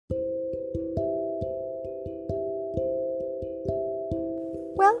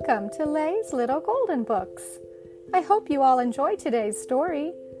Welcome to Lay's Little Golden Books. I hope you all enjoy today's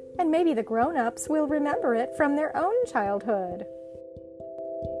story, and maybe the grown-ups will remember it from their own childhood.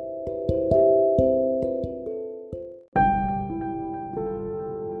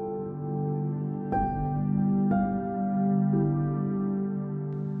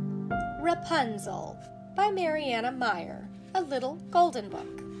 Rapunzel by Mariana Meyer, a little golden book.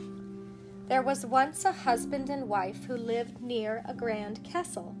 There was once a husband and wife who lived near a grand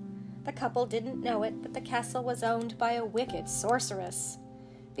castle. The couple didn't know it, but the castle was owned by a wicked sorceress.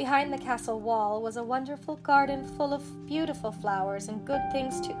 Behind the castle wall was a wonderful garden full of beautiful flowers and good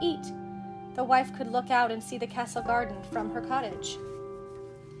things to eat. The wife could look out and see the castle garden from her cottage.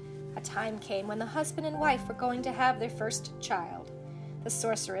 A time came when the husband and wife were going to have their first child. The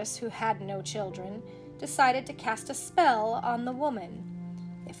sorceress, who had no children, decided to cast a spell on the woman.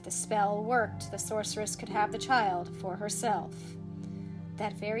 If the spell worked, the sorceress could have the child for herself.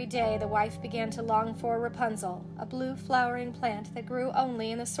 That very day, the wife began to long for Rapunzel, a blue flowering plant that grew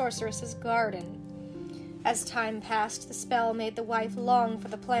only in the sorceress's garden. As time passed, the spell made the wife long for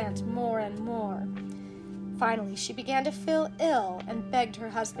the plant more and more. Finally, she began to feel ill and begged her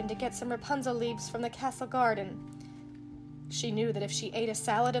husband to get some Rapunzel leaves from the castle garden. She knew that if she ate a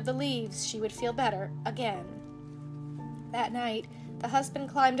salad of the leaves, she would feel better again. That night, the husband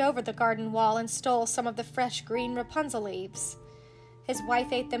climbed over the garden wall and stole some of the fresh green Rapunzel leaves. His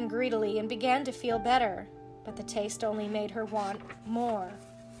wife ate them greedily and began to feel better, but the taste only made her want more.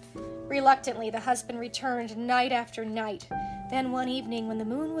 Reluctantly, the husband returned night after night. Then one evening, when the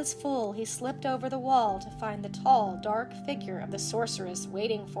moon was full, he slipped over the wall to find the tall, dark figure of the sorceress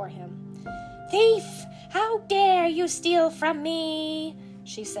waiting for him. "Thief! How dare you steal from me?"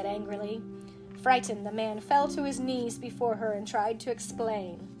 she said angrily. Frightened, the man fell to his knees before her and tried to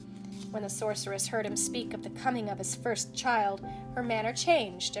explain. When the sorceress heard him speak of the coming of his first child, her manner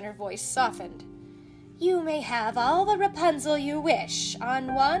changed and her voice softened. "You may have all the Rapunzel you wish,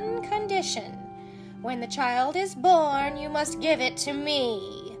 on one condition. When the child is born, you must give it to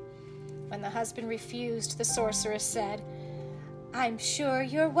me." When the husband refused, the sorceress said, "I'm sure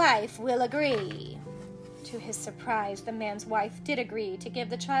your wife will agree." To his surprise, the man's wife did agree to give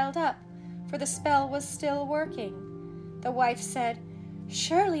the child up, for the spell was still working. The wife said,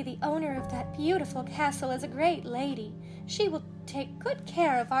 "Surely the owner of that beautiful castle is a great lady. She will take good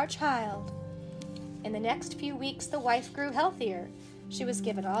care of our child." In the next few weeks, the wife grew healthier. She was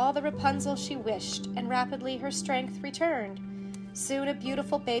given all the Rapunzel she wished, and rapidly her strength returned. Soon a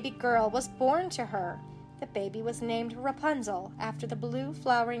beautiful baby girl was born to her. The baby was named Rapunzel, after the blue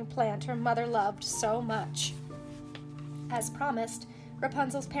flowering plant her mother loved so much. As promised,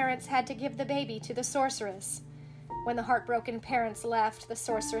 Rapunzel's parents had to give the baby to the sorceress. When the heartbroken parents left, the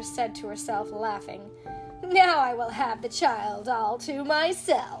sorceress said to herself, laughing, "Now I will have the child all to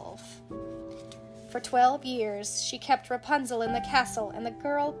myself." For 12 years, she kept Rapunzel in the castle, and the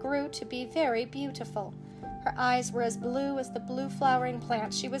girl grew to be very beautiful. Her eyes were as blue as the blue flowering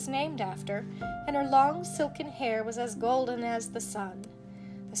plant she was named after, and her long silken hair was as golden as the sun.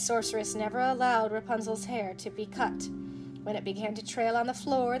 The sorceress never allowed Rapunzel's hair to be cut. When it began to trail on the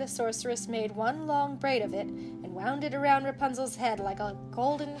floor, the sorceress made one long braid of it and wound it around Rapunzel's head like a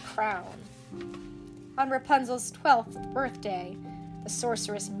golden crown. On Rapunzel's 12th birthday, the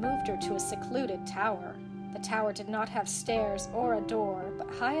sorceress moved her to a secluded tower. The tower did not have stairs or a door,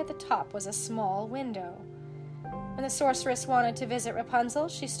 but high at the top was a small window. When the sorceress wanted to visit Rapunzel,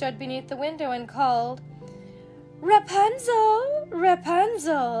 she stood beneath the window and called, "Rapunzel,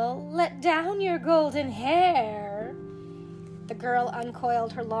 Rapunzel, let down your golden hair." The girl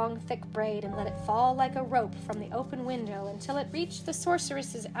uncoiled her long, thick braid and let it fall like a rope from the open window until it reached the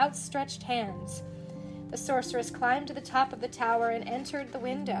sorceress's outstretched hands. The sorceress climbed to the top of the tower and entered the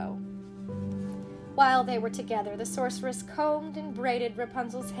window. While they were together, the sorceress combed and braided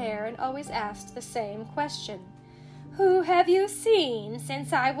Rapunzel's hair and always asked the same question. "Who have you seen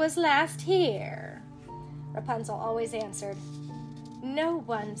since I was last here?" Rapunzel always answered, "No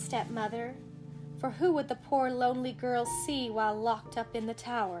one, stepmother." For who would the poor lonely girl see while locked up in the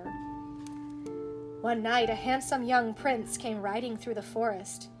tower? One night, a handsome young prince came riding through the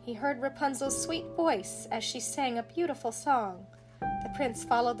forest. He heard Rapunzel's sweet voice as she sang a beautiful song. The prince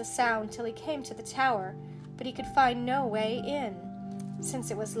followed the sound till he came to the tower, but he could find no way in.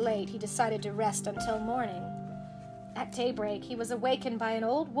 Since it was late, he decided to rest until morning. At daybreak, he was awakened by an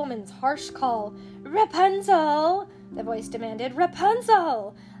old woman's harsh call. "Rapunzel!" the voice demanded.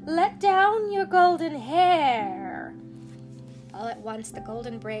 "Rapunzel! Let down your golden hair!" All at once, the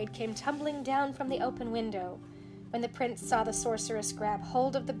golden braid came tumbling down from the open window. When the prince saw the sorceress grab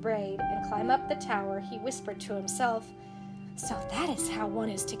hold of the braid and climb up the tower, he whispered to himself, So that is how one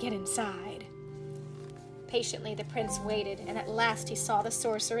is to get inside. Patiently the prince waited, and at last he saw the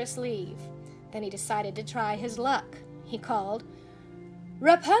sorceress leave. Then he decided to try his luck. He called,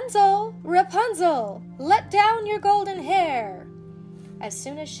 "Rapunzel, Rapunzel, let down your golden hair." As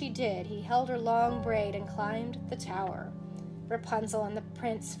soon as she did, he held her long braid and climbed the tower. Rapunzel and the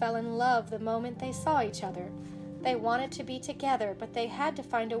prince fell in love the moment they saw each other. They wanted to be together, but they had to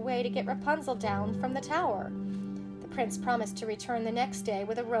find a way to get Rapunzel down from the tower. The prince promised to return the next day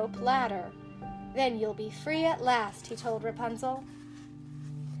with a rope ladder. "Then you'll be free at last," he told Rapunzel.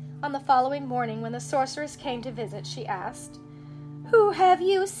 On the following morning, when the sorceress came to visit, she asked, "Who have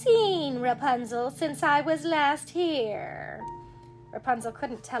you seen, Rapunzel, since I was last here?" Rapunzel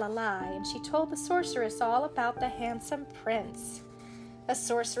couldn't tell a lie, and she told the sorceress all about the handsome prince. The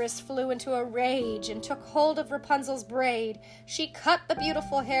sorceress flew into a rage and took hold of Rapunzel's braid. She cut the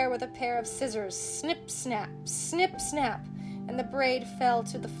beautiful hair with a pair of scissors. Snip, snap, and the braid fell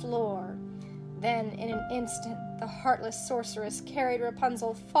to the floor. Then, in an instant, the heartless sorceress carried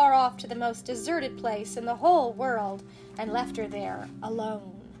Rapunzel far off to the most deserted place in the whole world and left her there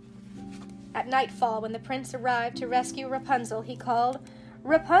alone. At nightfall, when the prince arrived to rescue Rapunzel, he called,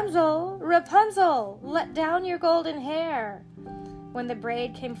 "Rapunzel, Rapunzel, let down your golden hair." When the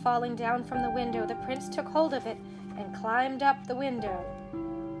braid came falling down from the window, the prince took hold of it and climbed up the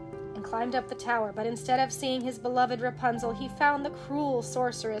tower. But instead of seeing his beloved Rapunzel, he found the cruel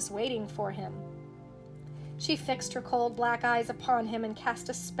sorceress waiting for him. She fixed her cold black eyes upon him and cast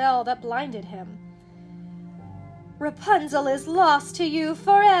a spell that blinded him. "Rapunzel is lost to you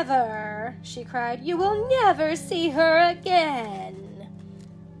forever," she cried. "You will never see her again."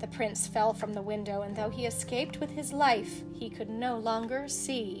 The prince fell from the window, and though he escaped with his life, he could no longer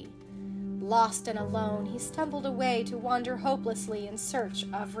see. Lost and alone, he stumbled away to wander hopelessly in search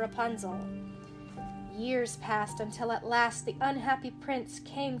of Rapunzel. Years passed until at last the unhappy prince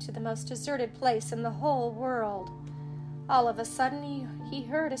came to the most deserted place in the whole world. All of a sudden he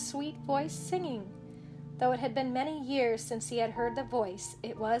heard a sweet voice singing. Though it had been many years since he had heard the voice,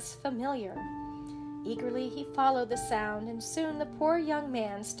 it was familiar. Eagerly he followed the sound, and soon the poor young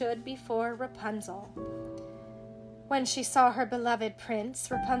man stood before Rapunzel. When she saw her beloved prince,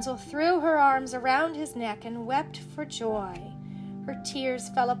 Rapunzel threw her arms around his neck and wept for joy. Her tears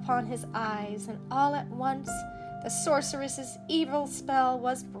fell upon his eyes, and all at once the sorceress's evil spell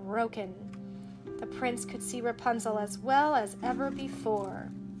was broken. The prince could see Rapunzel as well as ever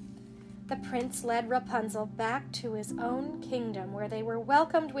before. The prince led Rapunzel back to his own kingdom, where they were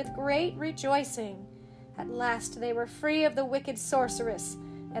welcomed with great rejoicing. At last they were free of the wicked sorceress,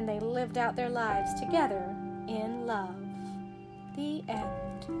 and they lived out their lives together in love. The end.